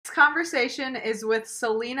conversation is with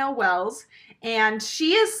Salena Wells, and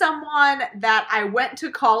she is someone that I went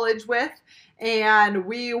to college with, and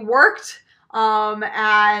we worked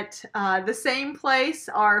at the same place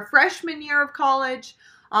our freshman year of college.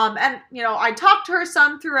 I talked to her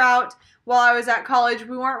some throughout while I was at college.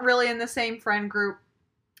 We weren't really in the same friend group,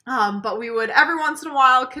 but we would every once in a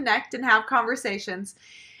while connect and have conversations.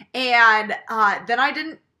 And then I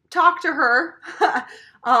didn't talk to her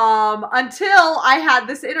until I had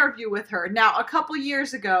this interview with her. Now, a couple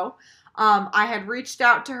years ago, I had reached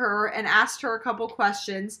out to her and asked her a couple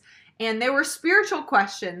questions, and they were spiritual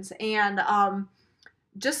questions and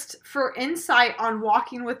just for insight on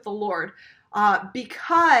walking with the Lord,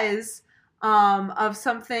 because of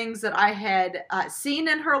some things that I had seen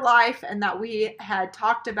in her life and that we had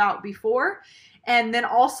talked about before. And then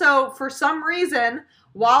also, for some reason,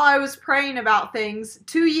 while I was praying about things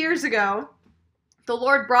 2 years ago, the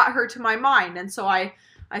Lord brought her to my mind. And so I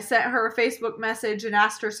sent her a Facebook message and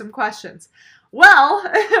asked her some questions. Well,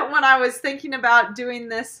 when I was thinking about doing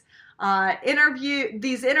these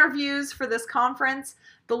interviews for this conference,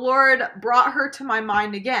 the Lord brought her to my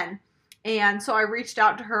mind again. And so I reached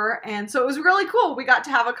out to her, and so it was really cool. We got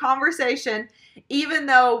to have a conversation, even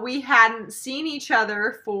though we hadn't seen each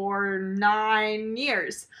other for 9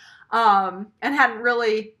 years, and hadn't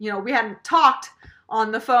really, we hadn't talked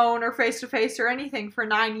on the phone or face to face or anything for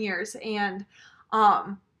 9 years. And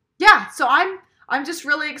so I'm just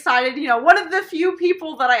really excited. One of the few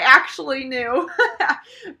people that I actually knew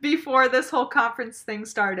before this whole conference thing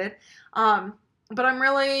started. But I'm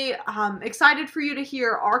really excited for you to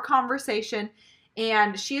hear our conversation.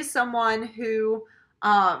 And she is someone who,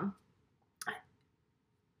 I'll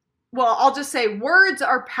just say words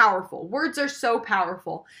are powerful. Words are so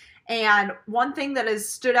powerful. And one thing that has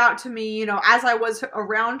stood out to me, as I was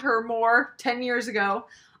around her more 10 years ago,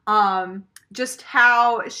 just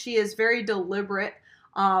how she is very deliberate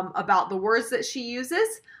about the words that she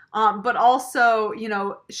uses. But also,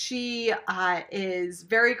 she is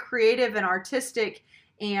very creative and artistic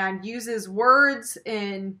and uses words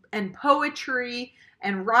and poetry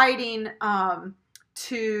and writing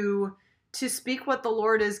to speak what the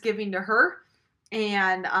Lord is giving to her.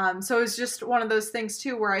 And so it's just one of those things,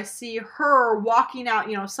 too, where I see her walking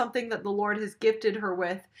out, something that the Lord has gifted her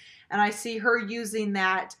with. And I see her using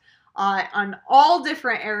that on all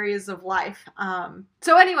different areas of life.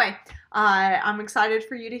 So anyway, I'm excited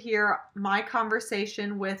for you to hear my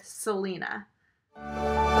conversation with Salena.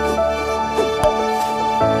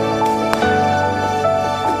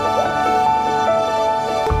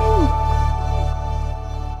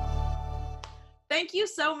 Thank you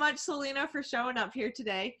so much, Salena, for showing up here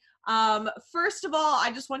today. First of all,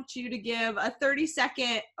 I just want you to give a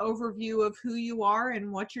 30-second overview of who you are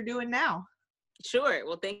and what you're doing now. Sure.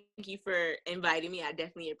 Well, thank you for inviting me. I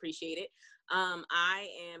definitely appreciate it. I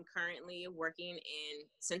am currently working in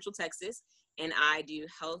Central Texas, and I do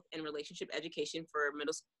health and relationship education for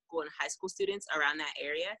middle school and high school students around that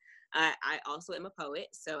area. I also am a poet,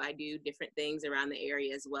 so I do different things around the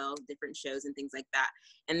area as well, different shows and things like that.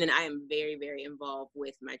 And then I am very, very involved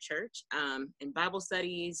with my church in Bible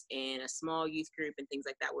studies and a small youth group and things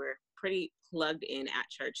like that. We're pretty plugged in at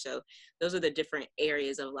church. So those are the different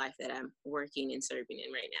areas of life that I'm working and serving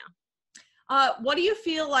in right now. What do you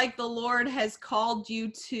feel like the Lord has called you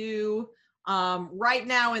to right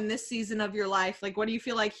now in this season of your life? Like, what do you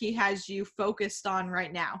feel like he has you focused on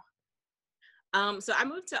right now? So I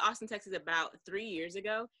moved to Austin, Texas about 3 years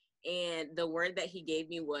ago, and the word that he gave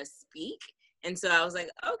me was speak. And so I was like,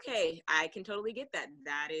 okay, I can totally get that.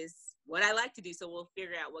 That is what I like to do. So we'll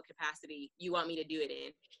figure out what capacity you want me to do it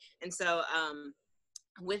in. And so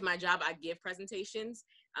with my job, I give presentations,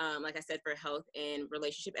 like I said, for health and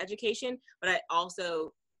relationship education, but I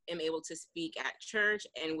also am able to speak at church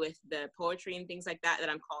and with the poetry and things like that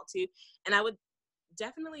I'm called to. And I would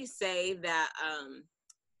definitely say that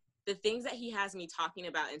the things that he has me talking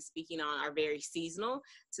about and speaking on are very seasonal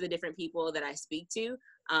to the different people that I speak to.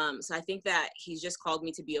 So I think that he's just called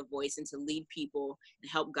me to be a voice and to lead people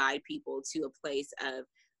and help guide people to a place of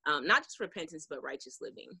not just repentance, but righteous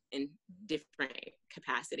living in different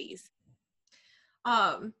capacities.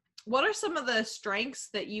 What are some of the strengths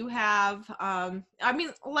that you have?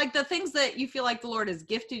 Like the things that you feel like the Lord has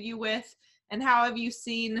gifted you with, and how have you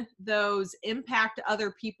seen those impact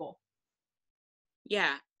other people?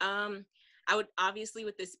 Yeah. I would obviously,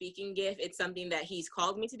 with the speaking gift, it's something that he's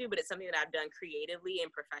called me to do, but it's something that I've done creatively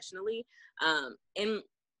and professionally. And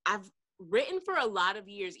I've written for a lot of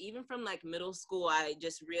years, even from like middle school. I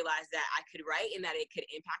just realized that I could write and that it could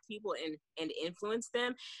impact people and influence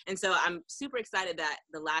them. And so I'm super excited that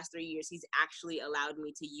the last 3 years he's actually allowed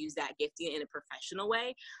me to use that gifting in a professional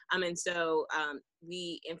way. And so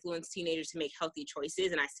we influence teenagers to make healthy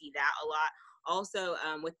choices, and I see that a lot. Also,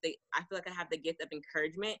 I feel like I have the gift of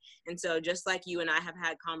encouragement. And so just like you and I have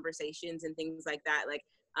had conversations and things like that, like,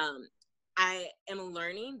 I am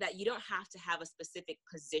learning that you don't have to have a specific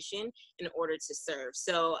position in order to serve.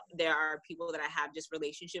 So there are people that I have just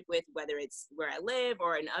relationship with, whether it's where I live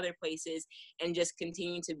or in other places, and just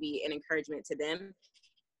continue to be an encouragement to them.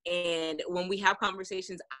 And when we have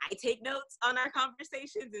conversations, I take notes on our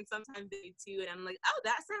conversations, and sometimes they do too. And I'm like, oh,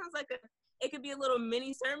 that sounds like it could be a little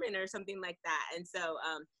mini sermon or something like that. And so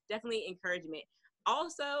definitely encouragement.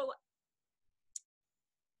 Also,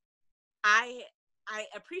 I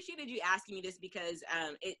appreciated you asking me this because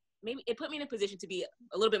it put me in a position to be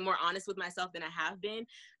a little bit more honest with myself than I have been.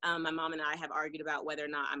 My mom and I have argued about whether or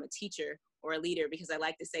not I'm a teacher or a leader, because I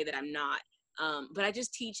like to say that I'm not. But I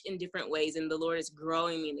just teach in different ways, and the Lord is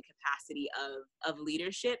growing me in the capacity of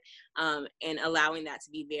leadership, and allowing that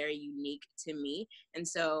to be very unique to me. And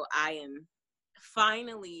so I am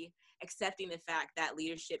finally accepting the fact that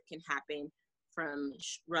leadership can happen from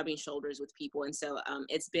rubbing shoulders with people. And so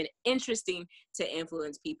it's been interesting to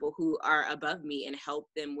influence people who are above me and help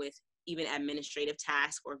them with even administrative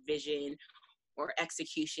tasks or vision or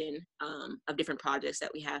execution of different projects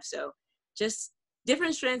that we have. So just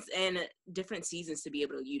different strengths and different seasons to be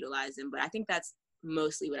able to utilize them. But I think that's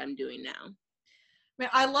mostly what I'm doing now.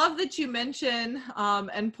 I love that you mention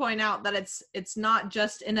and point out that it's not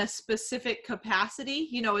just in a specific capacity.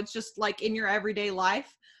 You know, it's just like in your everyday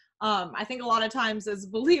life. I think a lot of times as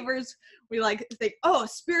believers, we like think, oh,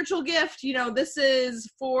 spiritual gift, you know, this is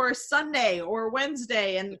for Sunday or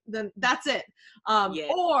Wednesday, and then that's it. Yeah.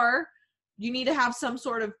 Or you need to have some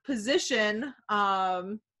sort of position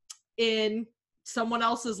in someone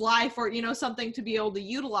else's life, or, you know, something to be able to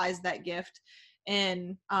utilize that gift.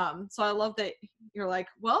 And so I love that you're like,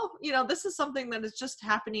 well, you know, this is something that is just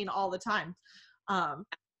happening all the time.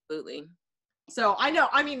 Absolutely. So I know,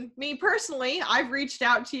 I mean, me personally, I've reached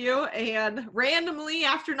out to you and randomly,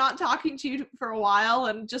 after not talking to you for a while,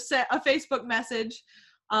 and just sent a Facebook message.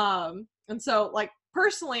 And so like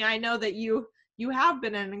personally, I know that you have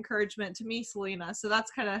been an encouragement to me, Salena. So that's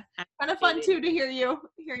kind of fun too, to hear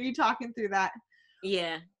you talking through that.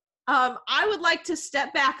 Yeah. I would like to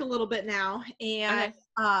step back a little bit now and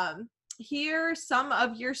hear some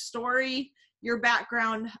of your story, your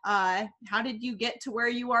background. How did you get to where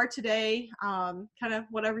you are today? Kind of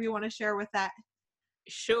whatever you want to share with that.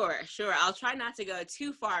 Sure. I'll try not to go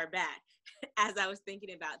too far back as I was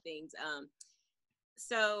thinking about things.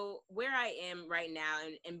 So where I am right now,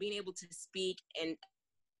 and being able to speak, and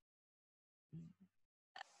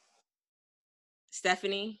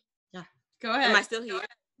Stephanie? Yeah, go ahead. Am I still here?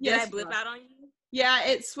 Yes, Did I blip out on you? Yeah,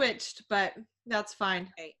 it switched, but that's fine.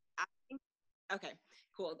 Okay. Okay,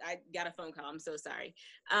 cool. I got a phone call. I'm so sorry.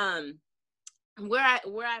 Where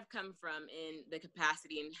I've come from in the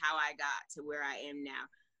capacity and how I got to where I am now.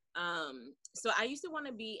 So I used to want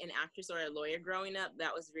to be an actress or a lawyer growing up.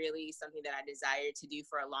 That was really something that I desired to do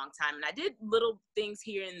for a long time. And I did little things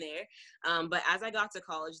here and there. But as I got to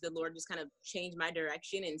college, the Lord just kind of changed my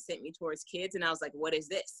direction and sent me towards kids. And I was like, what is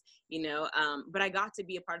this? You know, but I got to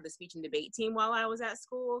be a part of the speech and debate team while I was at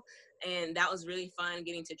school. And that was really fun,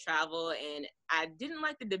 getting to travel. And I didn't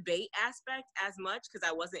like the debate aspect as much because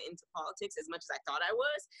I wasn't into politics as much as I thought I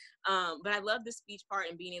was. But I loved the speech part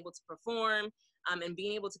and being able to perform. And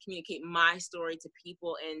being able to communicate my story to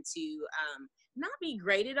people, and to not be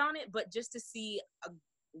graded on it, but just to see a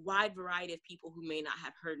wide variety of people who may not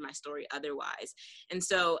have heard my story otherwise. And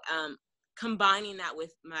so combining that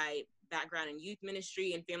with my background in youth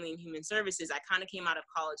ministry and family and human services, I kind of came out of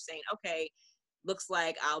college saying, okay, looks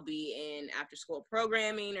like I'll be in after school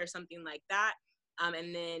programming or something like that.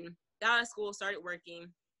 And then got out of school, started working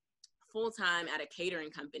full-time at a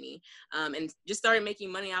catering company, and just started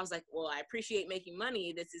making money. I was like, well, I appreciate making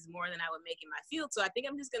money. This is more than I would make in my field. So I think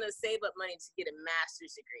I'm just going to save up money to get a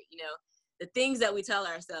master's degree. You know, the things that we tell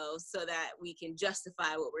ourselves so that we can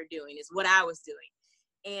justify what we're doing is what I was doing.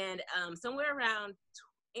 And somewhere around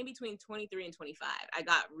in between 23 and 25, I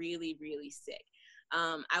got really, really sick.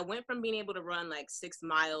 I went from being able to run like 6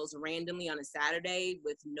 miles randomly on a Saturday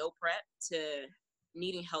with no prep to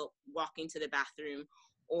needing help walking to the bathroom,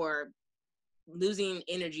 or losing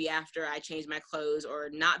energy after I changed my clothes, or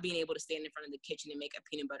not being able to stand in front of the kitchen and make a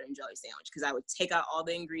peanut butter and jelly sandwich because I would take out all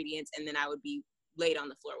the ingredients and then I would be laid on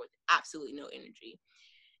the floor with absolutely no energy.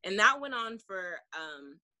 And that went on for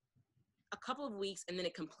a couple of weeks, and then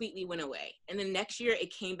it completely went away. And then next year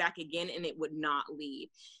it came back again, and it would not leave.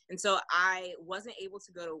 And so I wasn't able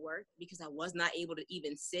to go to work because I was not able to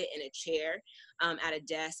even sit in a chair at a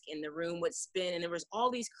desk, and the room would spin, and there was all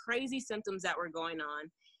these crazy symptoms that were going on.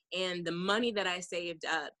 And the money that I saved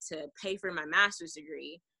up to pay for my master's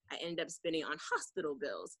degree, I ended up spending on hospital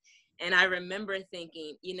bills. And I remember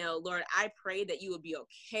thinking, Lord, I pray that you would be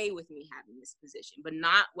okay with me having this position, but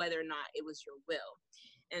not whether or not it was your will.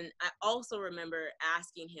 And I also remember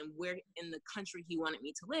asking him where in the country he wanted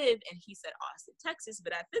me to live. And he said Austin, Texas.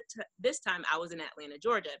 But at this time, I was in Atlanta,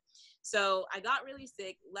 Georgia. So I got really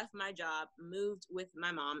sick, left my job, moved with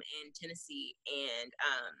my mom in Tennessee, and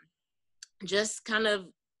just kind of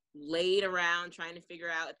laid around trying to figure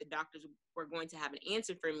out if the doctors were going to have an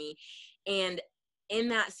answer for me. And in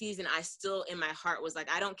that season, I still, in my heart, was like,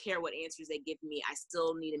 I don't care what answers they give me. I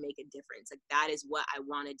still need to make a difference. Like, that is what I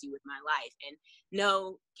want to do with my life. And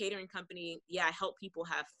no, catering company, yeah, I help people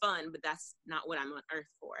have fun, but that's not what I'm on earth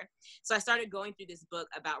for. So I started going through this book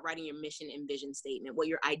about writing your mission and vision statement, what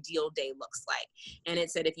your ideal day looks like. And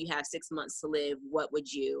it said, if you have 6 months to live, what would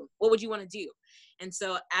you want to do? And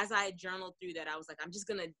so as I journaled through that, I was like, I'm just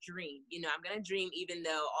going to dream. I'm going to dream even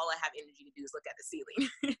though all I have energy to do is look at the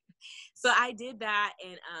ceiling. So I did that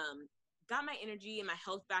and got my energy and my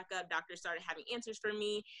health back up. Doctors started having answers for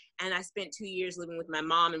me. And I spent 2 years living with my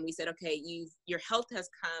mom. And we said, okay, your health has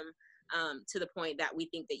come to the point that we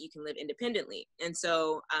think that you can live independently. And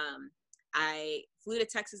so I flew to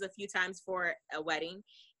Texas a few times for a wedding.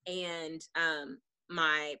 And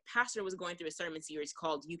my pastor was going through a sermon series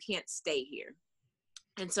called You Can't Stay Here.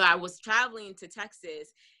 And so I was traveling to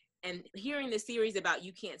Texas and hearing the series about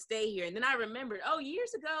You Can't Stay Here. And then I remembered,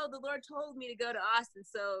 years ago, the Lord told me to go to Austin.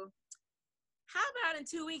 So how about in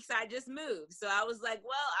 2 weeks, I just moved? So I was like,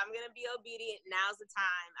 well, I'm going to be obedient. Now's the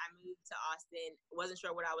time. I moved to Austin. Wasn't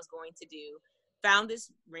sure what I was going to do. Found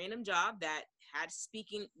this random job that had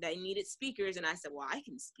speaking, that needed speakers. And I said, well, I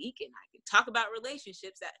can speak and I can talk about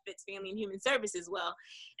relationships. That fits family and human services well.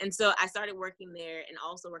 And so I started working there and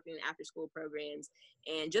also working in after school programs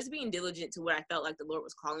and just being diligent to what I felt like the Lord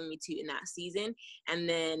was calling me to in that season. And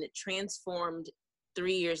then transformed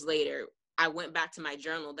 3 years later. I went back to my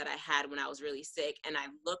journal that I had when I was really sick, and I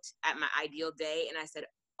looked at my ideal day and I said,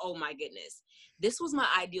 oh my goodness, this was my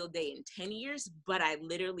ideal day in 10 years, but I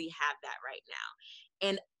literally have that right now.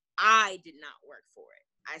 And I did not work for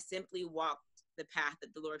it. I simply walked the path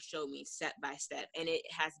that the Lord showed me step by step. And it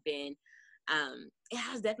has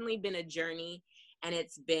definitely been a journey, and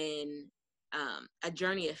it's been a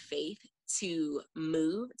journey of faith to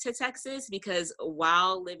move to Texas, because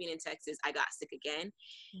while living in Texas, I got sick again,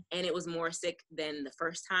 and it was more sick than the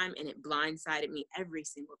first time, and it blindsided me every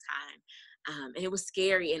single time. And it was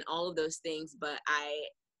scary and all of those things, but I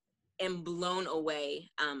am blown away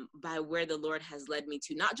by where the Lord has led me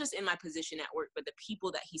to, not just in my position at work, but the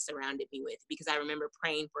people that he surrounded me with, because I remember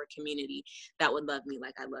praying for a community that would love me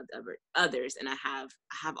like I loved others. And I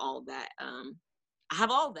have all that. I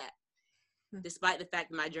have all that, despite the fact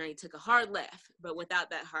that my journey took a hard left. But without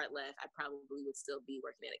that hard left, I probably would still be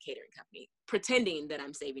working at a catering company, pretending that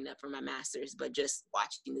I'm saving up for my master's, but just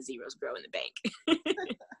watching the zeros grow in the bank.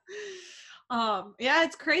 Yeah,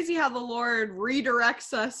 it's crazy how the Lord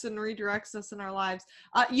redirects us in our lives.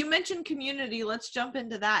 You mentioned community. Let's jump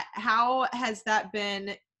into that. How has that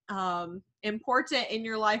been important in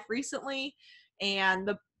your life recently, and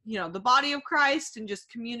the body of Christ and just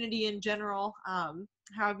community in general?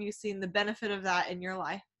 How have you seen the benefit of that in your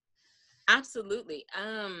life? Absolutely.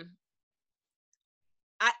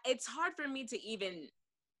 It's hard for me to even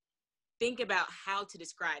think about how to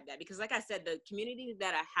describe that, because like I said, the community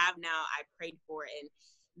that I have now, I prayed for, and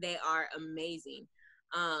they are amazing.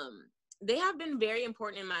 They have been very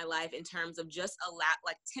important in my life in terms of just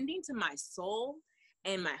tending to my soul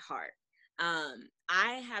and my heart.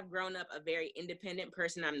 I have grown up a very independent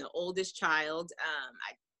person. I'm the oldest child.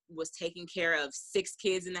 I was taking care of 6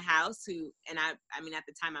 kids in the house I mean, at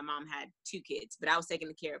the time my mom had 2 kids, but I was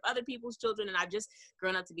taking care of other people's children, and I've just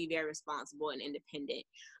grown up to be very responsible and independent.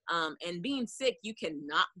 And being sick, you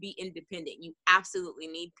cannot be independent. You absolutely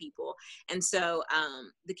need people. And so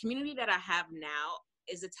the community that I have now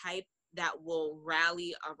is a type that will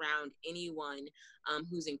rally around anyone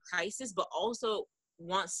who's in crisis, but also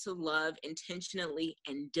wants to love intentionally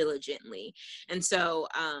and diligently. And so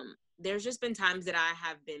there's just been times that I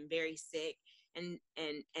have been very sick and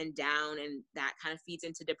down, and that kind of feeds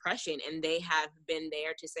into depression. And they have been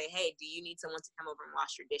there to say, hey, do you need someone to come over and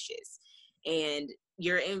wash your dishes? And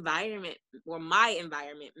your environment, or my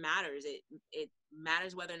environment, matters. It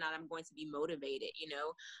matters whether or not I'm going to be motivated,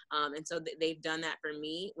 and so they've done that for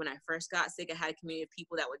me. When I first got sick, I had a community of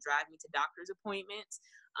people that would drive me to doctor's appointments,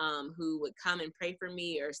 who would come and pray for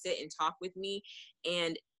me or sit and talk with me.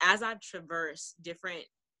 And as I've traversed different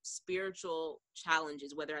spiritual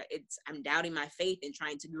challenges, whether I'm doubting my faith and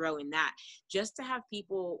trying to grow in that, just to have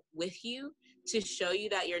people with you to show you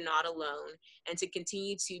that you're not alone, and to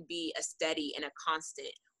continue to be a steady and a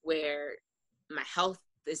constant, where my health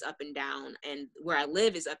is up and down and where I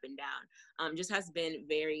live is up and down, just has been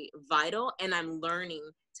very vital. And I'm learning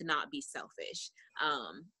to not be selfish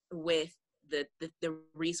with the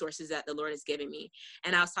resources that the Lord has given me.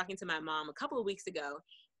 And I was talking to my mom a couple of weeks ago,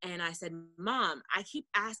 and I said, Mom, I keep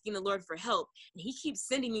asking the Lord for help, and he keeps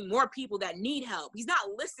sending me more people that need help. He's not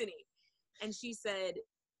listening. And she said,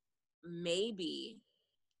 maybe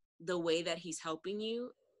the way that he's helping you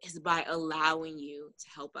is by allowing you to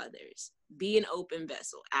help others. Be an open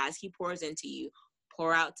vessel. As he pours into you,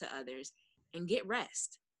 pour out to others, and get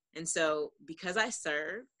rest. And so because I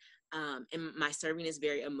serve, and my serving is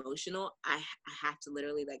very emotional, I have to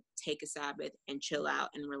literally like take a Sabbath and chill out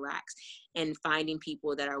and relax. And finding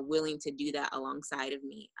people that are willing to do that alongside of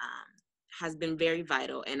me has been very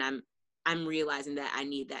vital. And I'm realizing that I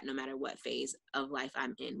need that no matter what phase of life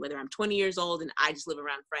I'm in, whether I'm 20 years old and I just live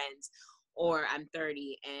around friends, or I'm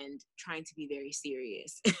 30 and trying to be very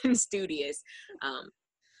serious and studious.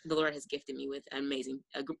 The Lord has gifted me with an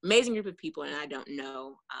amazing group of people, and I don't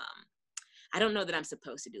know that I'm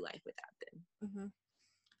supposed to do life without them.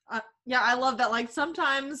 Mm-hmm. Yeah, I love that. Like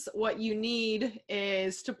sometimes what you need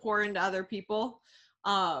is to pour into other people,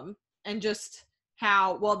 and just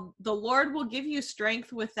how, well, the Lord will give you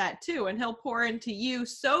strength with that too, and he'll pour into you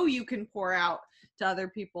so you can pour out to other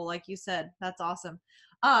people, like you said. That's awesome.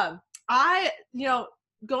 I,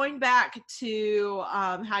 going back to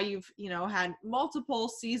how you've, had multiple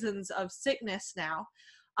seasons of sickness now,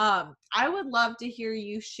 I would love to hear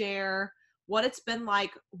you share what it's been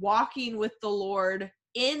like walking with the Lord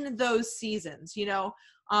in those seasons,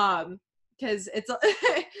 because it's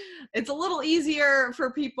it's a little easier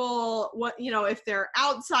for people, if they're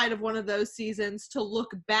outside of one of those seasons, to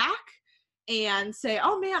look back and say,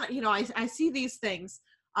 oh man, I see these things.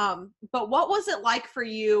 But what was it like for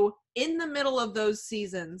you in the middle of those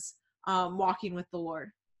seasons, walking with the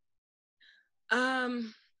Lord?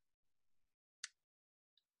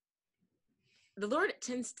 The Lord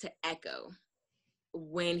tends to echo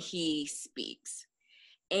when he speaks.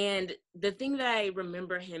 And the thing that I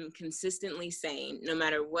remember him consistently saying, no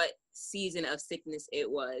matter what season of sickness it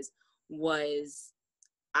was,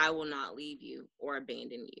 I will not leave you or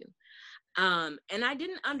abandon you. And I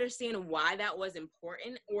didn't understand why that was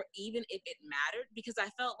important, or even if it mattered, because I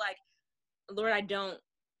felt like, Lord, I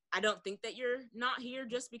don't think that you're not here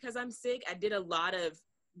just because I'm sick. I did a lot of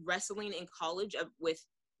wrestling in college with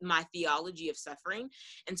my theology of suffering,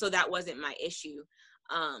 and so that wasn't my issue.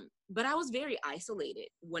 But I was very isolated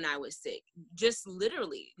when I was sick, just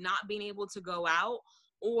literally not being able to go out,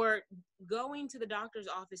 or going to the doctor's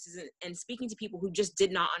offices and speaking to people who just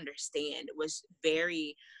did not understand was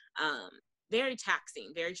very, very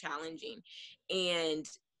taxing, very challenging. And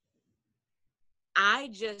I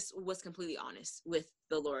just was completely honest with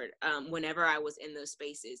the Lord whenever I was in those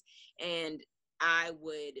spaces. And I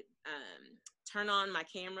would turn on my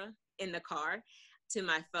camera in the car to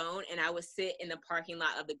my phone, and I would sit in the parking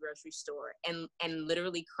lot of the grocery store and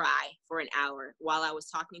literally cry for an hour while I was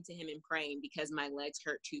talking to him and praying, because my legs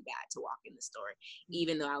hurt too bad to walk in the store,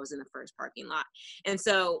 even though I was in the first parking lot. And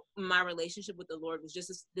so my relationship with the Lord was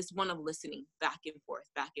just this one of listening, back and forth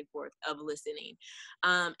of listening.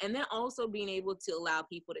 And then also being able to allow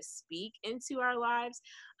people to speak into our lives.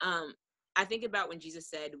 I think about when Jesus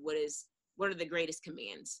said, what are the greatest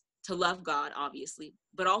commands? To love God, obviously,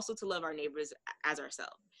 but also to love our neighbors as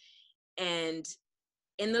ourselves. And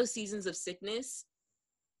in those seasons of sickness,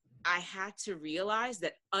 I had to realize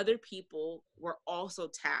that other people were also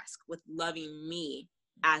tasked with loving me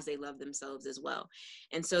as they love themselves as well.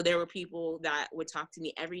 And so there were people that would talk to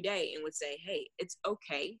me every day and would say, hey, it's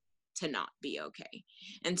okay to not be okay.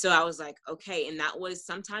 And so I was like, okay. And that was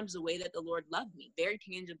sometimes the way that the Lord loved me, very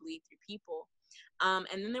tangibly through people. And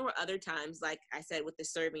then there were other times, like I said, with the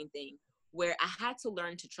serving thing, where I had to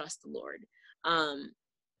learn to trust the Lord.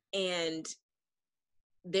 And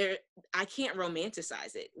I can't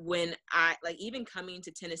romanticize it. When I, like, even coming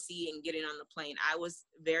to Tennessee and getting on the plane, I was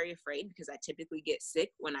very afraid because I typically get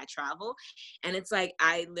sick when I travel. And it's like,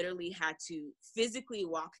 I literally had to physically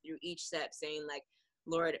walk through each step saying, like,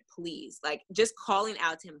 Lord, please, like, just calling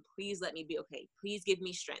out to him, please let me be okay. Please give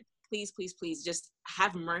me strength. please, please, please just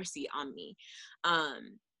have mercy on me.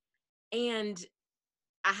 And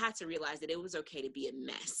I had to realize that it was okay to be a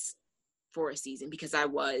mess for a season, because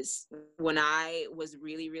when I was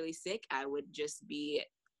really, really sick, I would just be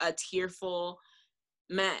a tearful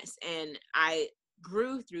mess. And I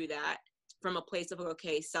grew through that from a place of,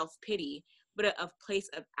 okay, self-pity, but a place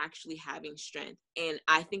of actually having strength. And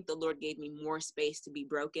I think the Lord gave me more space to be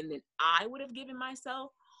broken than I would have given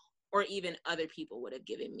myself, or even other people would have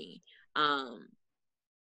given me.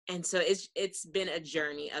 And so it's been a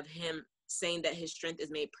journey of him saying that his strength is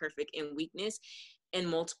made perfect in weakness in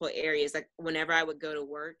multiple areas. Like whenever I would go to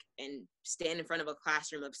work and stand in front of a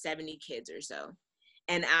classroom of 70 kids or so,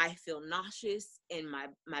 and I feel nauseous, and my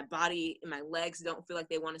body and my legs don't feel like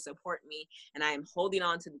they want to support me, and I am holding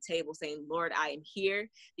on to the table saying, Lord, I am here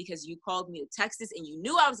because you called me to Texas and you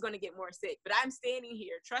knew I was going to get more sick, but I'm standing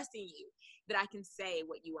here trusting you that I can say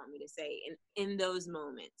what you want me to say. And in those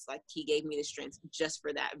moments, like, he gave me the strength just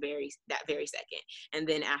for that very second. And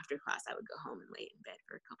then after class, I would go home and lay in bed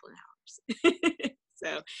for a couple of hours.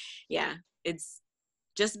 So yeah, it's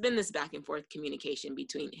just been this back and forth communication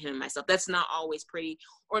between him and myself. That's not always pretty,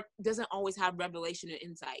 or doesn't always have revelation and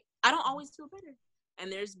insight. I don't always feel better.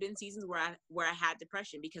 And there's been seasons where I had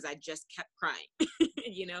depression because I just kept crying,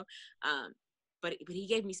 you know? But he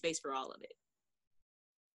gave me space for all of it.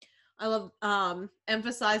 I love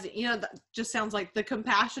emphasizing, that just sounds like the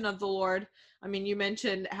compassion of the Lord. I mean, you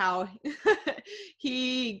mentioned how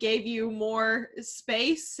he gave you more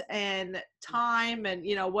space and time and,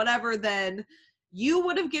 whatever than you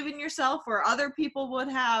would have given yourself or other people would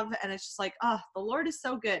have. And it's just like, the Lord is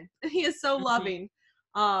so good. He is so loving,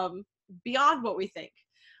 beyond what we think.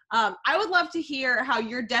 I would love to hear how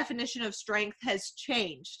your definition of strength has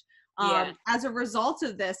changed as a result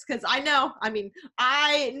of this. Cause I know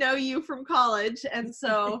you from college. And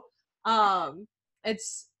so,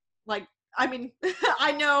 it's like,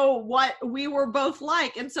 I know what we were both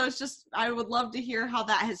like. And so it's just, I would love to hear how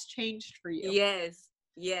that has changed for you.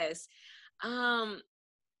 Yes.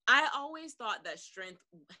 I always thought that strength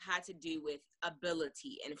had to do with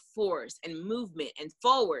ability and force and movement and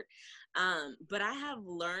forward. But I have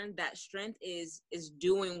learned that strength is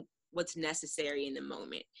doing what's necessary in the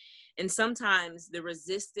moment. And sometimes the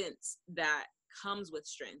resistance that comes with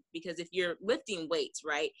strength, because if you're lifting weights,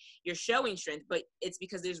 right, you're showing strength, but it's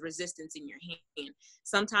because there's resistance in your hand.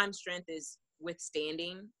 Sometimes strength is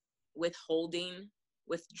withstanding, withholding,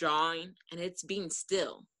 withdrawing, and it's being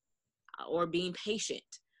still or being patient.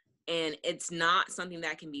 And it's not something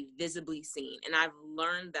that can be visibly seen. And I've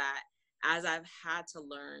learned that as I've had to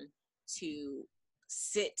learn to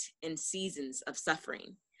sit in seasons of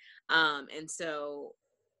suffering. And so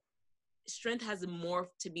strength has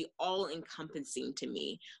morphed to be all encompassing to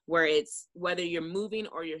me, where it's whether you're moving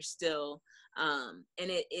or you're still. And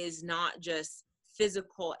it is not just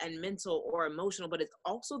physical and mental or emotional, but it's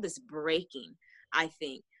also this breaking, I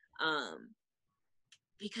think.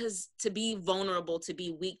 Because to be vulnerable, to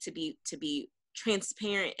be weak, to be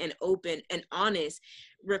transparent and open and honest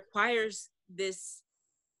requires this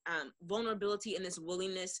vulnerability and this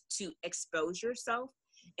willingness to expose yourself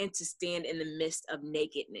and to stand in the midst of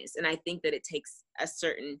nakedness. And I think that it takes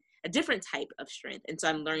a different type of strength. And so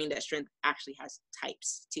I'm learning that strength actually has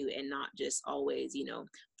types too, and not just always,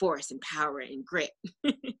 force and power and grit.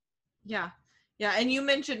 Yeah. And you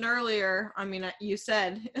mentioned earlier, you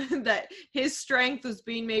said that his strength was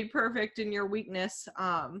being made perfect in your weakness.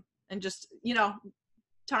 And just,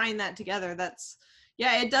 tying that together,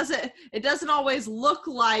 it doesn't always look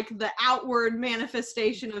like the outward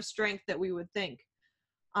manifestation of strength that we would think.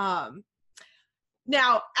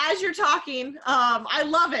 Now, as you're talking, I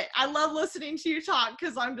love it. I love listening to you talk,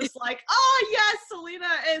 because I'm just like, oh yes, Salena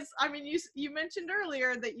is, you mentioned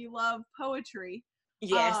earlier that you love poetry.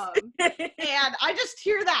 Yes. And I just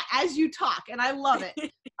hear that as you talk, and I love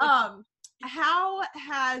it. How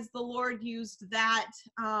has the Lord used that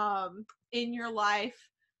in your life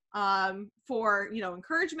for,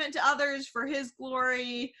 encouragement to others, for his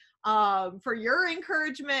glory, for your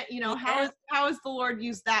encouragement? How has the Lord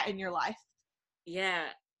used that in your life? Yeah.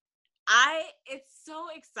 It's so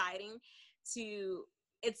exciting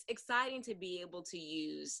to be able to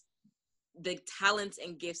use the talents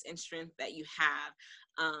and gifts and strength that you have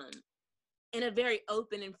in a very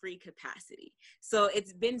open and free capacity. So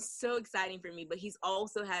it's been so exciting for me, but he's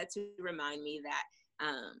also had to remind me that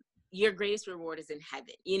your greatest reward is in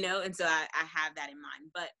heaven, and so I have that in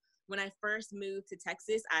mind. But when I first moved to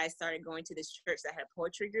Texas, I started going to this church that had a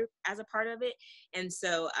poetry group as a part of it. And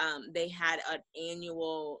so they had an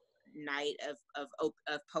annual night of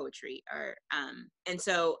poetry, and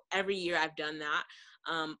so every year I've done that.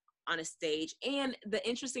 On on a stage. And the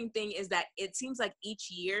interesting thing is that it seems like each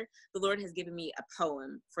year the Lord has given me a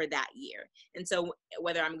poem for that year. And so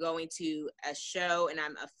whether I'm going to a show and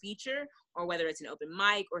I'm a feature, or whether it's an open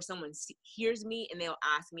mic, or someone hears me and they'll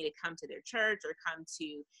ask me to come to their church or come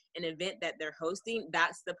to an event that they're hosting,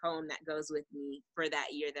 that's the poem that goes with me for that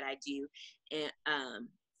year that I do, and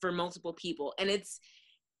for multiple people. And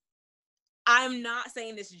I'm not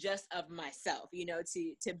saying this just of myself,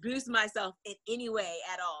 to boost myself in any way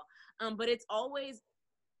at all. But it's always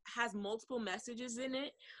has multiple messages in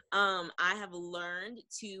it. I have learned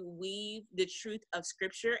to weave the truth of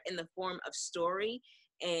scripture in the form of story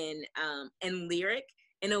and lyric,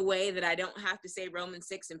 in a way that I don't have to say Romans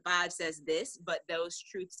 6:5 says this, but those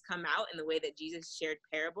truths come out in the way that Jesus shared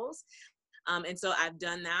parables. And so I've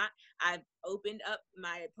done that. I've opened up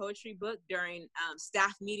my poetry book during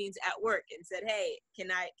staff meetings at work and said, "Hey,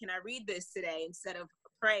 can I read this today instead of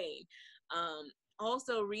praying?"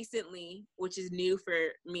 Also recently, which is new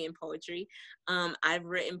for me in poetry, I've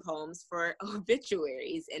written poems for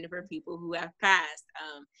obituaries and for people who have passed.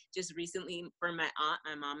 Just recently for my aunt,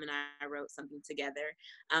 my mom and I wrote something together.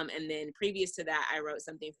 And then previous to that, I wrote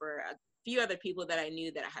something for a few other people that I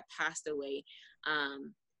knew that had passed away.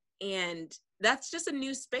 And that's just a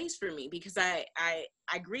new space for me, because I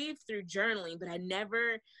grieve through journaling, but I've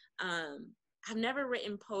never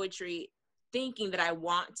written poetry thinking that I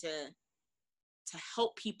want to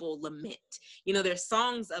help people lament. There's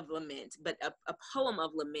songs of lament, but a poem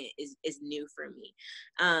of lament is new for me.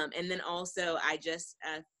 And then also I just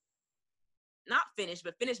not finished,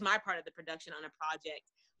 but finished my part of the production on a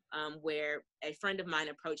project where a friend of mine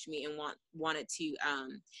approached me and wanted to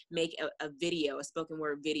make a spoken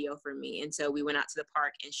word video for me. And so we went out to the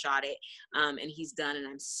park and shot it, and he's done, and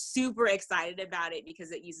I'm super excited about it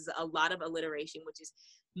because it uses a lot of alliteration, which is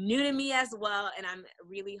new to me as well. And I'm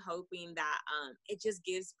really hoping that it just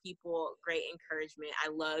gives people great encouragement.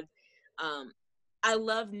 I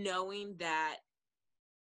love knowing that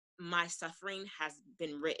my suffering has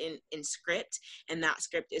been written in script, and that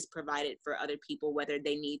script is provided for other people, whether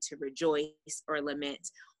they need to rejoice or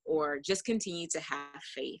lament or just continue to have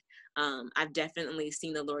faith. I've definitely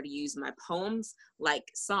seen the Lord use my poems like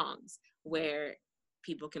songs, where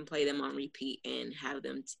people can play them on repeat and have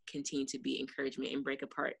them continue to be encouragement and break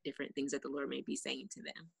apart different things that the Lord may be saying to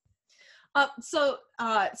them. So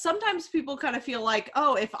sometimes people kind of feel like,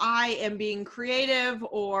 oh, if I am being creative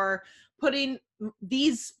or putting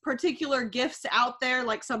these particular gifts out there,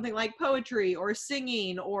 like something like poetry or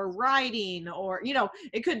singing or writing, or,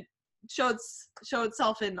 it could show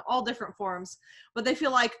itself in all different forms, but they feel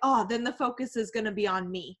like, oh, then the focus is going to be on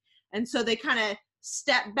me. And so they kind of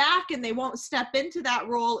step back and they won't step into that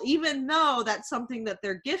role, even though that's something that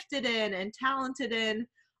they're gifted in and talented in,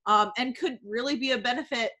 and could really be a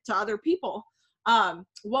benefit to other people.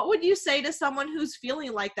 What would you say to someone who's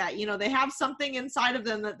feeling like that? They have something inside of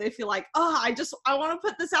them that they feel like, oh, I want to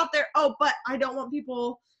put this out there. Oh, but I don't want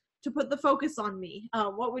people to put the focus on me.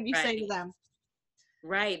 What would you say to them?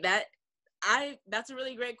 Right. That's a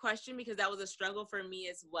really great question, because that was a struggle for me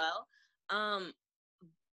as well.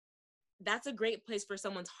 That's a great place for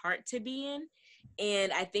someone's heart to be in.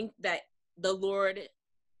 And I think that the Lord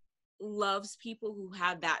loves people who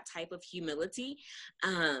have that type of humility.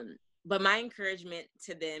 But my encouragement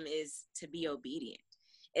to them is to be obedient.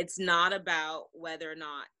 It's not about whether or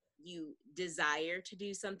not you desire to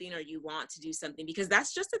do something or you want to do something, because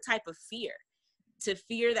that's just a type of fear. To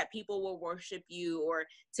fear that people will worship you, or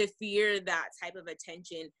to fear that type of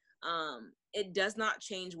attention. It does not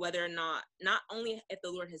change whether or not only if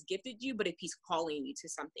the Lord has gifted you, but if he's calling you to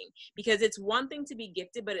something. Because it's one thing to be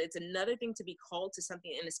gifted, but it's another thing to be called to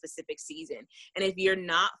something in a specific season. And if you're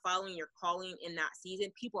not following your calling in that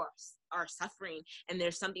season, people are suffering, and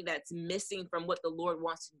there's something that's missing from what the Lord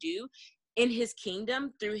wants to do in his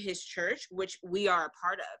kingdom through his church, which we are a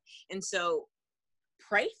part of. And so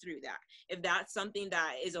pray through that. If that's something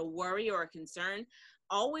that is a worry or a concern,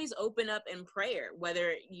 always open up in prayer,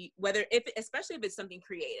 especially if it's something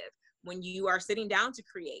creative. When you are sitting down to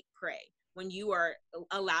create, pray. When you are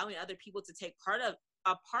allowing other people to take part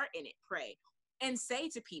in it, pray. And say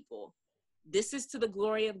to people, this is to the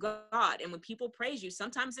glory of God. And when people praise you,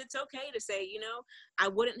 sometimes it's okay to say, I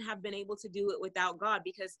wouldn't have been able to do it without God,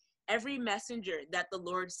 because every messenger that the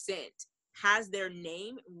Lord sent has their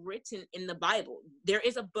name written in the Bible. There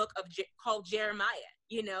is a book called Jeremiah,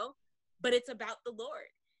 but it's about the Lord.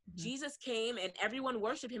 Mm-hmm. Jesus came and everyone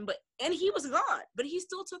worshiped him, and he was God, but he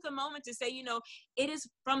still took a moment to say, it is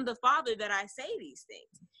from the Father that I say these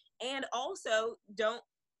things. And also don't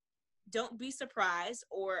be surprised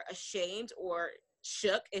or ashamed or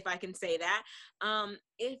shook, if I can say that,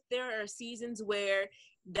 if there are seasons where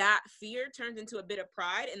that fear turns into a bit of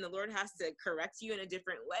pride, and the Lord has to correct you in a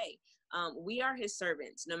different way. We are his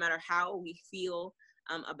servants, no matter how we feel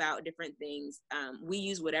about different things. We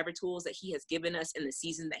use whatever tools that he has given us in the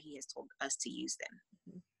season that he has told us to use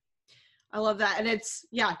them. I love that. And it's,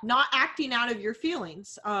 not acting out of your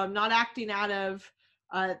feelings, not acting out of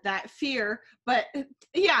that fear. But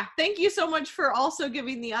thank you so much for also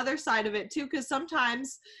giving the other side of it too. Because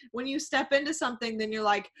sometimes when you step into something, then you're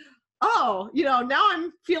like, oh, now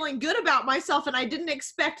I'm feeling good about myself and I didn't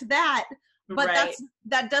expect that. But right.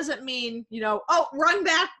 that doesn't mean, oh, run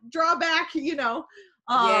back, draw back,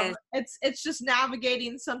 Yes. it's just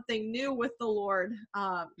navigating something new with the Lord,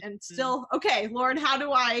 and still, okay, Lord, how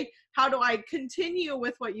do I continue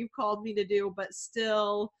with what you've called me to do, but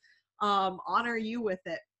still honor you with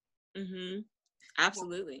it?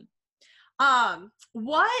 Absolutely.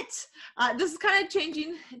 What this is kind of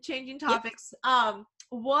changing topics.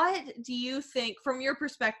 What do you think, from your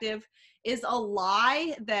perspective, is a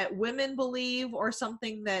lie that women believe, or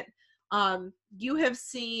something that you have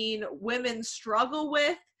seen women struggle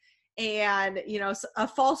with, and a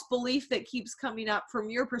false belief that keeps coming up from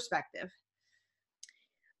your perspective?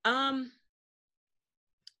 One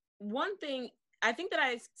thing, I think that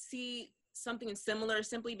I see something similar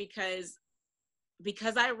simply because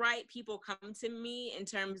I write, people come to me in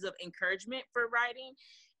terms of encouragement for writing.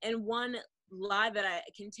 And one lie that I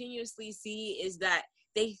continuously see is that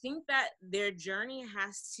they think that their journey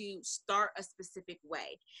has to start a specific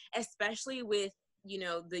way, especially with,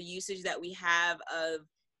 the usage that we have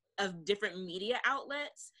of different media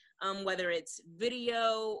outlets, whether it's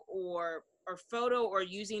video or photo, or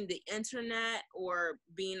using the internet, or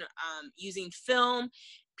using film.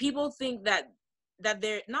 People think that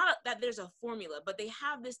they're not, that there's a formula, but they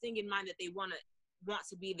have this thing in mind that they want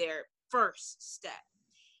to be their first step.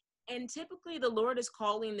 And typically the Lord is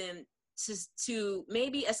calling them to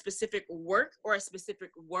maybe a specific work or a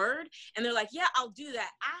specific word, and they're like, yeah, I'll do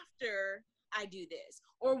that after I do this,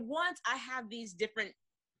 or once I have these different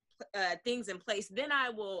things in place, then I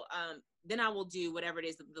will do whatever it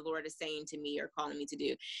is that the Lord is saying to me or calling me to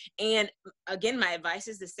do. And again, my advice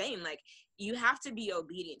is the same. Like, you have to be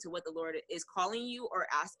obedient to what the Lord is calling you or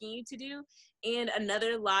asking you to do. And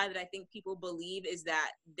another lie that I think people believe is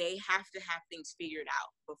that they have to have things figured out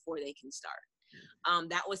before they can start.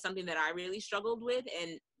 That was something that I really struggled with.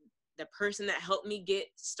 And the person that helped me get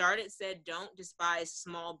started said, don't despise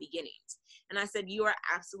small beginnings. And I said, you are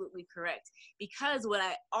absolutely correct. Because what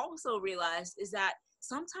I also realized is that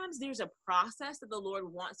sometimes there's a process that the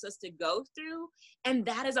Lord wants us to go through, and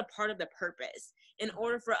that is a part of the purpose in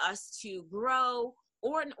order for us to grow,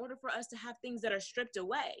 or in order for us to have things that are stripped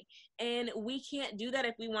away. And we can't do that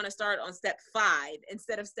if we want to start on step 5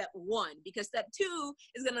 instead of step 1, because step 2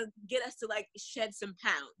 is going to get us to like shed some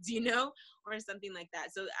pounds, or something like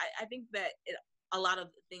that. So I think that a lot of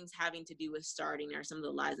things having to do with starting are some of the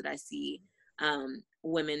lies that I see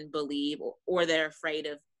women believe, or they're afraid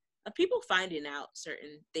of people finding out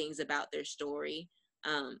certain things about their story,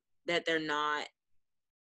 that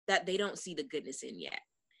they don't see the goodness in yet.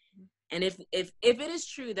 And if it is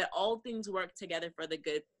true that all things work together for the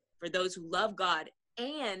good for those who love God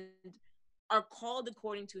and are called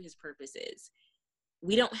according to his purposes,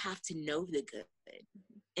 we don't have to know the good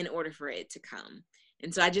in order for it to come.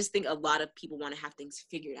 And so I just think a lot of people want to have things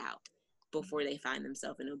figured out before they find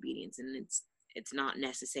themselves in obedience, and it's not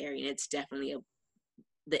necessary, and it's definitely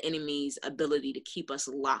the enemy's ability to keep us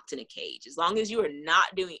locked in a cage, as long as you are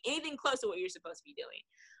not doing anything close to what you're supposed to be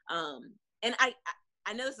doing. And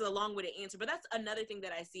I know this is a long-winded answer, but that's another thing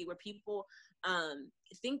that I see, where people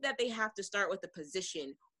think that they have to start with a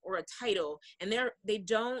position or a title, and they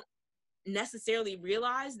don't necessarily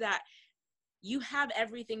realize that you have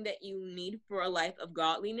everything that you need for a life of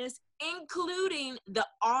godliness, including the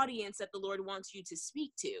audience that the Lord wants you to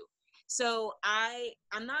speak to. So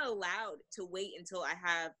I'm not allowed to wait until I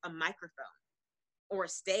have a microphone or a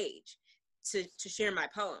stage to share my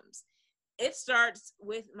poems. It starts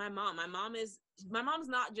with my mom. My mom's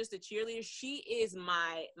not just a cheerleader. She is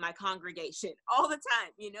my congregation all the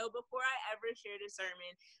time. Before I ever shared a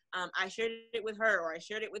sermon, I shared it with her, or I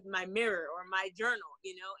shared it with my mirror or my journal,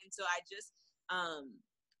 And so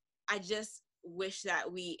I just wish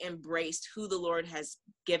that we embraced who the Lord has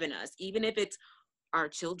given us, even if it's our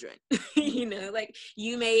children. Like,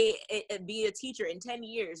 you may be a teacher in 10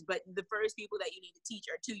 years, but the first people that you need to teach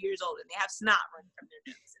are 2 years old and they have snot running from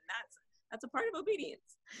their nose, and that's a part of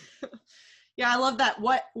obedience. Yeah, I love that.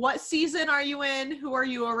 What season are you in? Who are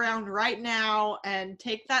you around right now? And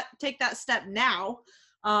take that step now.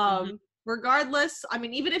 Regardless, I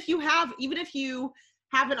mean, even if you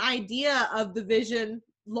have an idea of the vision,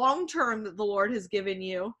 long-term that the Lord has given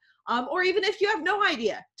you. Or even if you have no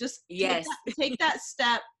idea, just Yes. take that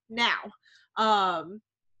step now.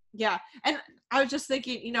 Yeah. And I was just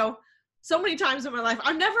thinking, so many times in my life,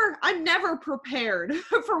 I'm never prepared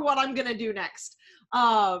for what I'm going to do next.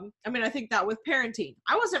 I mean, I think that with parenting,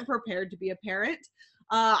 I wasn't prepared to be a parent.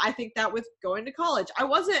 I think that with going to college, I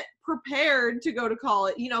wasn't prepared to go to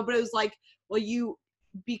college, but it was like, well, you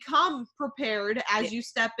become prepared as you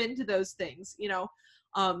step into those things,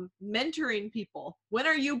 mentoring people. When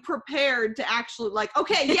are you prepared to actually like,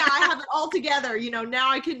 okay, yeah, I have it all together,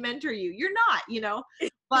 now I can mentor you. You're not,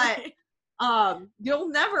 but you'll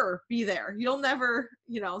never be there. You'll never,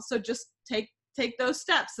 so just take those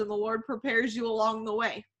steps and the Lord prepares you along the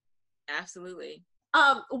way. Absolutely.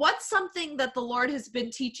 What's something that the Lord has been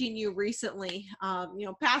teaching you recently,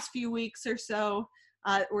 past few weeks or so,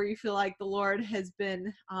 where you feel like the Lord has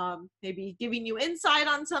been maybe giving you insight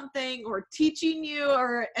on something or teaching you,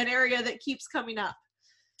 or an area that keeps coming up?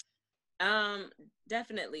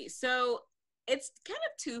 Definitely. So it's kind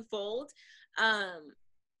of twofold.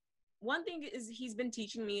 One thing is he's been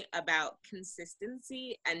teaching me about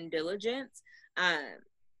consistency and diligence.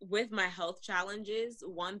 With my health challenges,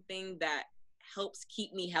 one thing that helps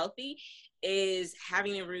keep me healthy is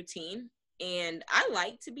having a routine. And I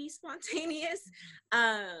like to be spontaneous.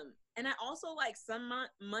 And I also like some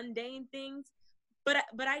mundane things, but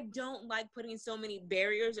I don't like putting so many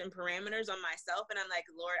barriers and parameters on myself. And I'm like,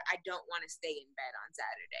 Lord, I don't want to stay in bed on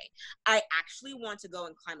Saturday. I actually want to go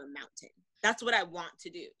and climb a mountain. That's what I want to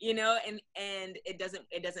do, and it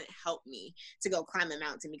doesn't help me to go climb a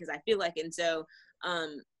mountain because I feel like, and so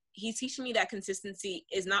he's teaching me that consistency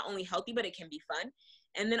is not only healthy, but it can be fun.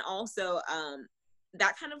 And then also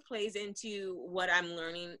that kind of plays into what I'm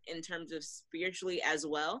learning in terms of spiritually as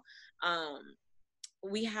well.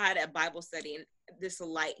 We had a Bible study and this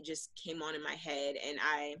light just came on in my head, and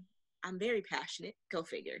I'm very passionate. Go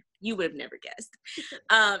figure. You would have never guessed.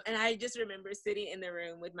 And I just remember sitting in the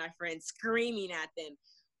room with my friends screaming at them,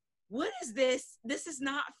 what is this? This is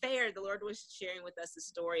not fair. The Lord was sharing with us a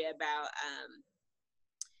story about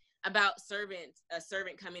a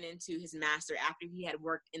servant coming into his master after he had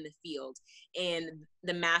worked in the field. And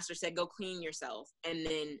the master said, go clean yourself and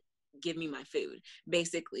then give me my food,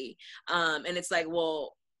 basically. And it's like,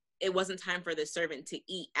 well, it wasn't time for the servant to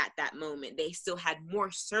eat at that moment. They still had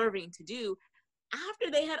more serving to do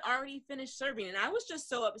after they had already finished serving. And I was just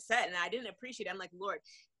so upset and I didn't appreciate it. I'm like, Lord,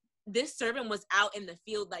 this servant was out in the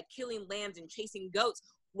field, like killing lambs and chasing goats,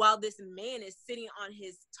 while this man is sitting on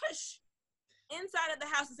his tush inside of the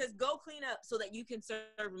house and says, go clean up so that you can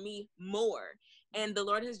serve me more. And the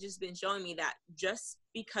Lord has just been showing me that just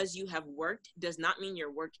because you have worked does not mean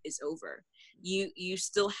your work is over. You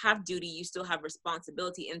still have duty, you still have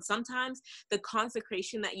responsibility. And sometimes the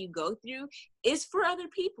consecration that you go through is for other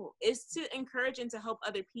people, is to encourage and to help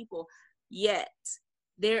other people. Yet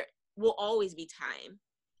there will always be time,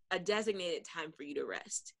 a designated time for you to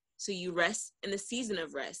rest. So you rest in the season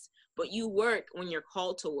of rest, but you work when you're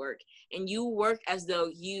called to work, and you work as though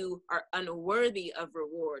you are unworthy of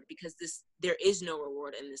reward, because there is no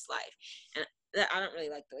reward in this life. And I don't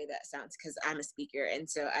really like the way that sounds because I'm a speaker, and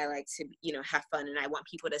so I like to have fun, and I want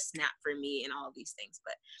people to snap for me and all of these things,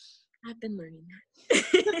 but I've been learning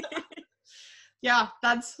that. Yeah,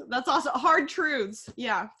 that's awesome. Hard truths.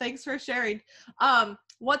 Yeah, thanks for sharing.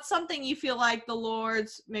 What's something you feel like the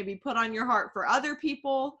Lord's maybe put on your heart for other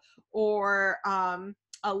people, or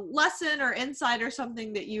a lesson or insight or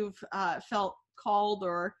something that you've felt called,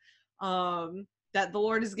 or that the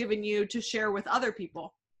Lord has given you to share with other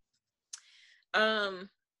people?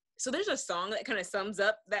 So there's a song that kind of sums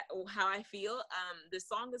up that how I feel. The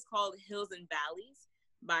song is called Hills and Valleys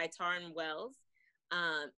by Taryn Wells.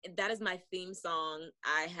 That is my theme song.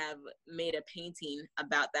 I have made a painting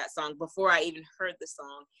about that song before I even heard the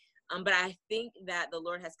song. But I think that the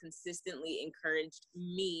Lord has consistently encouraged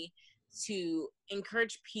me to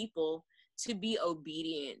encourage people to be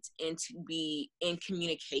obedient and to be in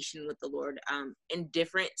communication with the Lord in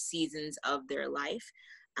different seasons of their life.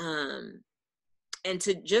 And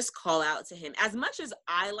to just call out to him. As much as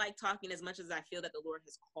I like talking, as much as I feel that the Lord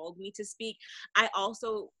has called me to speak, I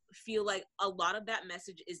also feel like a lot of that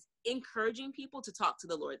message is encouraging people to talk to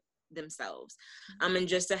the Lord themselves, and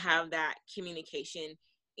just to have that communication,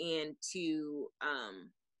 and to,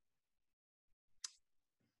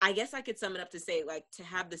 I guess I could sum it up to say, like, to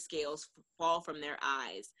have the scales fall from their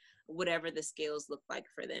eyes, whatever the scales look like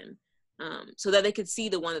for them, so that they could see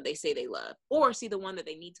the one that they say they love, or see the one that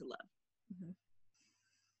they need to love. Mm-hmm.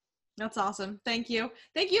 That's awesome. Thank you.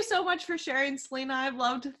 Thank you so much for sharing, Salena. I've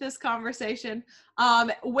loved this conversation.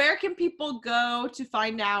 Where can people go to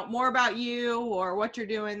find out more about you or what you're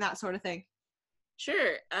doing, that sort of thing?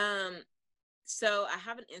 Sure. So I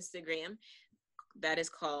have an Instagram that is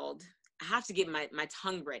called, I have to get my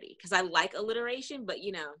tongue ready because I like alliteration, but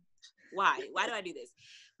why do I do this?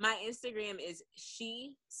 My Instagram is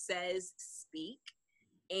She Says Speak.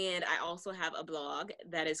 And I also have a blog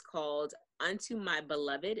that is called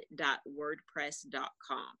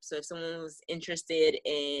untomybeloved.wordpress.com. So if someone was interested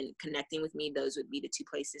in connecting with me, those would be the two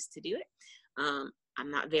places to do it. I'm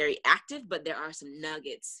not very active, but there are some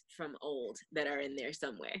nuggets from old that are in there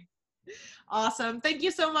somewhere. Awesome. Thank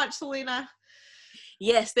you so much, Salena.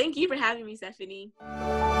 Yes, thank you for having me, Stephanie.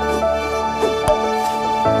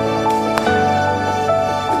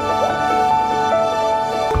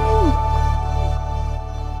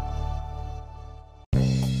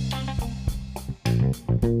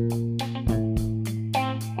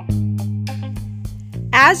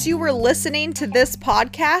 As you were listening to this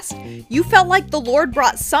podcast, you felt like the Lord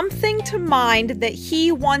brought something to mind that He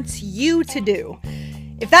wants you to do.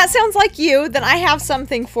 If that sounds like you, then I have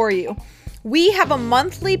something for you. We have a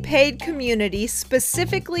monthly paid community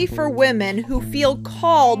specifically for women who feel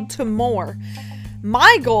called to more.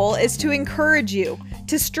 My goal is to encourage you,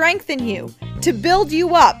 to strengthen you, to build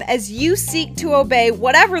you up as you seek to obey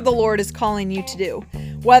whatever the Lord is calling you to do,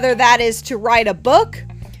 whether that is to write a book,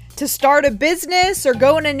 to start a business or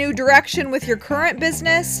go in a new direction with your current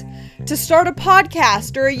business, to start a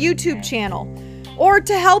podcast or a YouTube channel, or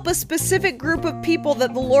to help a specific group of people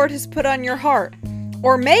that the Lord has put on your heart.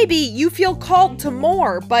 Or maybe you feel called to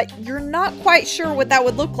more, but you're not quite sure what that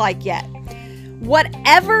would look like yet.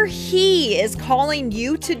 Whatever He is calling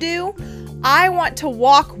you to do, I want to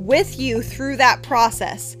walk with you through that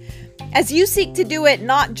process. As you seek to do it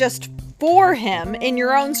not just for Him in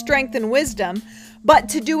your own strength and wisdom, but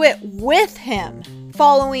to do it with Him,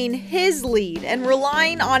 following His lead and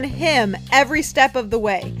relying on Him every step of the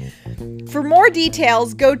way. For more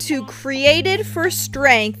details, go to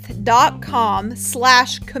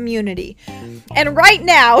createdforstrength.com/community. And right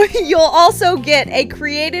now, you'll also get a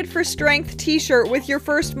Created for Strength t-shirt with your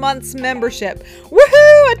first month's membership.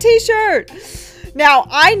 Woohoo! A t-shirt! Now,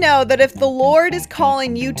 I know that if the Lord is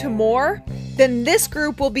calling you to more, then this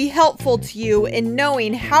group will be helpful to you in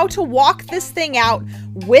knowing how to walk this thing out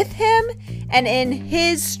with Him and in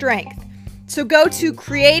His strength. So go to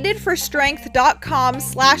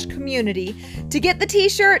createdforstrength.com/community to get the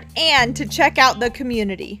t-shirt and to check out the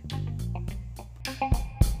community.